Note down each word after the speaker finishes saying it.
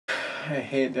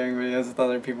hate doing videos with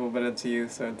other people, but it's you,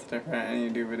 so it's different, and you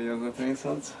do videos with me,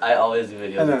 so it's... I always do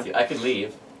videos with you. I could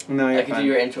leave. No, you're I could fine. do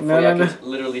your intro for you. I could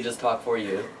literally just talk for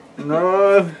you.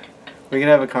 No, we could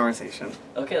have a conversation.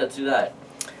 Okay, let's do that.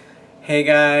 Hey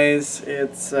guys,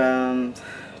 it's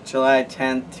July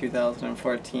 10th,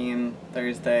 2014,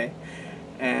 Thursday,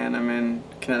 and I'm in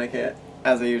Connecticut,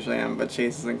 as I usually am, but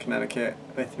Chase is in Connecticut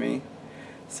with me.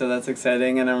 So that's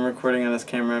exciting, and I'm recording on his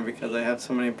camera because I have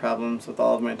so many problems with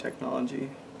all of my technology,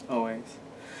 always.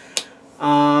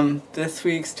 This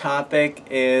week's topic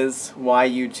is why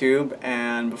YouTube,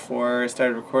 and before I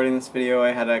started recording this video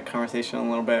I had a conversation a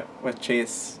little bit with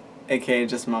Chase, aka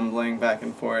just mumbling back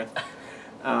and forth.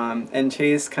 And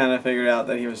Chase kind of figured out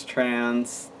that he was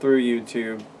trans through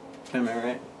YouTube. Am I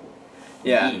right?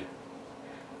 Yeah. Yee.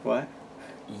 What?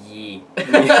 Yee.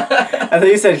 I thought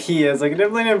you said he. I was like, I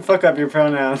definitely didn't fuck up your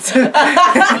pronouns.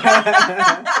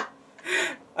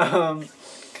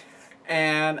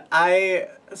 And I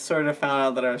sort of found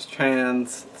out that I was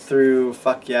trans through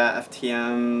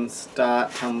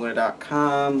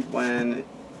fuckyeahftms.tumblr.com when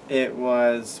it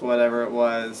was, whatever it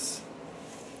was,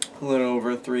 a little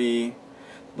over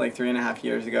 3.5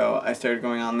 years ago. I started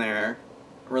going on there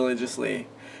religiously.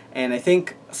 And I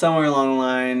think somewhere along the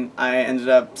line, I ended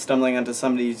up stumbling onto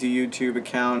somebody's YouTube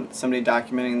account, somebody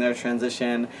documenting their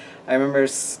transition. I remember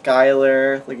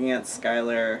Skylar, looking at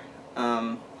Skylar,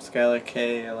 Skylar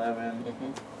K11.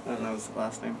 I don't know his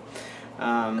last name.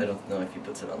 I don't know if he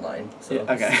puts it online, so yeah,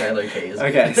 okay. Skylar K is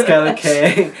okay, Skylar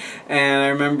K. And I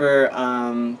remember,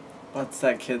 what's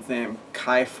that kid's name?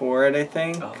 Kai Ford, I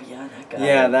think? Oh, yeah, that guy.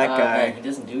 Yeah, that guy. Man, he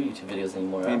doesn't do YouTube videos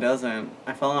anymore. He doesn't.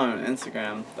 I follow him on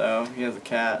Instagram, though. He has a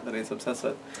cat that he's obsessed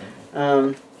with.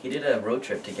 He did a road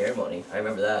trip to Garamoni. I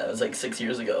remember that. It was like 6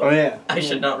 years ago. Oh, yeah. I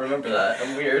should not remember that.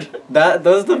 I'm weird. Those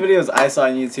are the videos I saw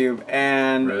on YouTube,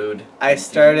 and Rude. I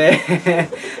started...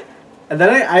 And then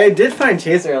I did find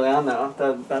Chase early on, though.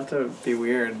 Not to be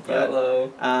weird, but...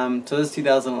 Hello. So this was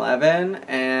 2011,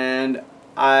 and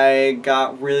I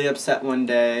got really upset one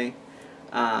day.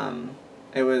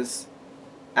 It was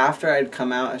after I'd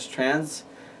come out as trans,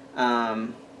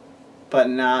 but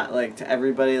not like to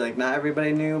everybody, like not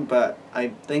everybody knew, but I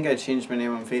think I changed my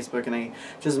name on Facebook and I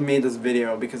just made this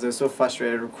video because I was so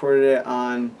frustrated. I recorded it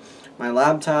on my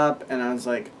laptop and I was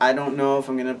like, I don't know if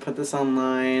I'm going to put this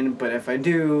online, but if I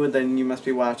do, then you must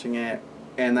be watching it.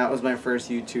 And that was my first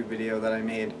YouTube video that I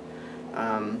made.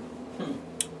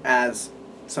 As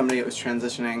somebody that was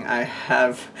transitioning, I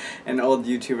have an old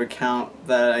YouTube account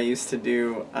that I used to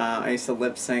do. I used to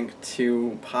lip sync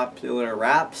to popular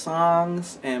rap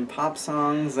songs and pop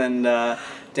songs and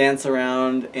dance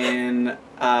around in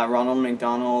Ronald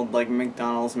McDonald, like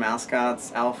McDonald's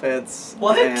mascots outfits.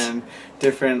 What? And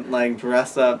different like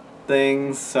dress up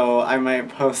things. So I might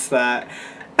post that.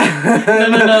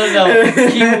 No.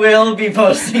 He will be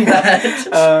posting that.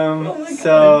 Oh my God.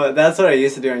 So that's what I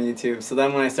used to do on YouTube. So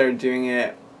then when I started doing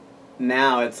it,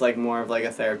 now it's like more of like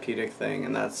a therapeutic thing,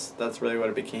 and that's really what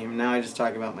it became. Now I just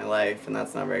talk about my life, and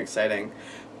that's not very exciting.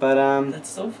 But that's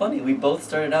so funny. We both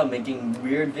started out making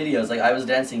weird videos. Like I was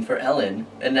dancing for Ellen,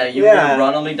 and now you were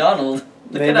Ronald McDonald.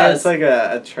 Look at us. It's like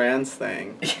a trans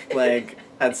thing. Like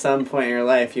at some point in your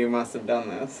life, you must have done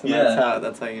this. And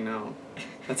that's how you know.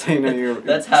 That's how you know you're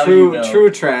that's how true, you know.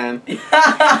 True tran. True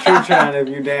tran if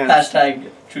you dance. Hashtag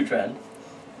true tran.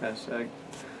 Hashtag.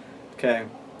 Okay,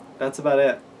 that's about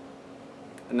it.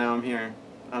 And now I'm here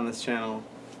on this channel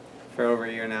for over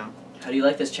a year now. How do you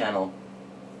like this channel?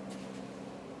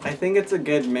 I think it's a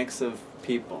good mix of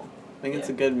people. I think it's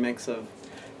a good mix of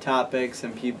topics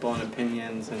and people and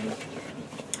opinions, and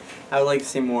I would like to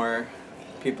see more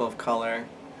people of color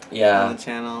on the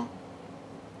channel.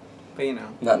 But you know.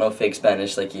 Not no fake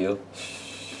Spanish like you.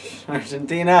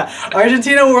 Argentina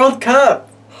World Cup!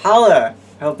 Holla!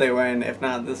 I hope they win. If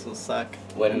not, this will suck.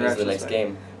 When is the next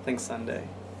game? I think Sunday.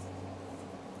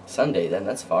 Sunday, then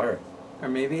that's far. Or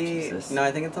maybe... Jesus. No,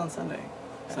 I think it's on Sunday.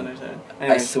 Sunday.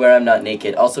 I swear I'm not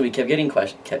naked. Also, we keep getting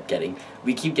questions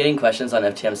on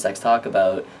FTM Sex Talk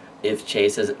about if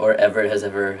Chase has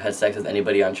ever had sex with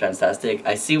anybody on Transtastic.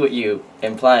 I see what you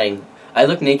implying. I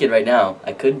look naked right now.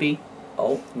 I could be.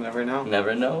 Oh. Never know.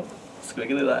 Never know.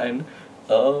 Squiggly line.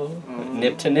 Oh.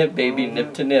 Nip to nip, baby.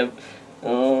 Nip to nip.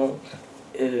 Oh.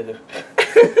 Ew.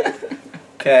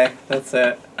 Okay, that's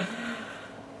it.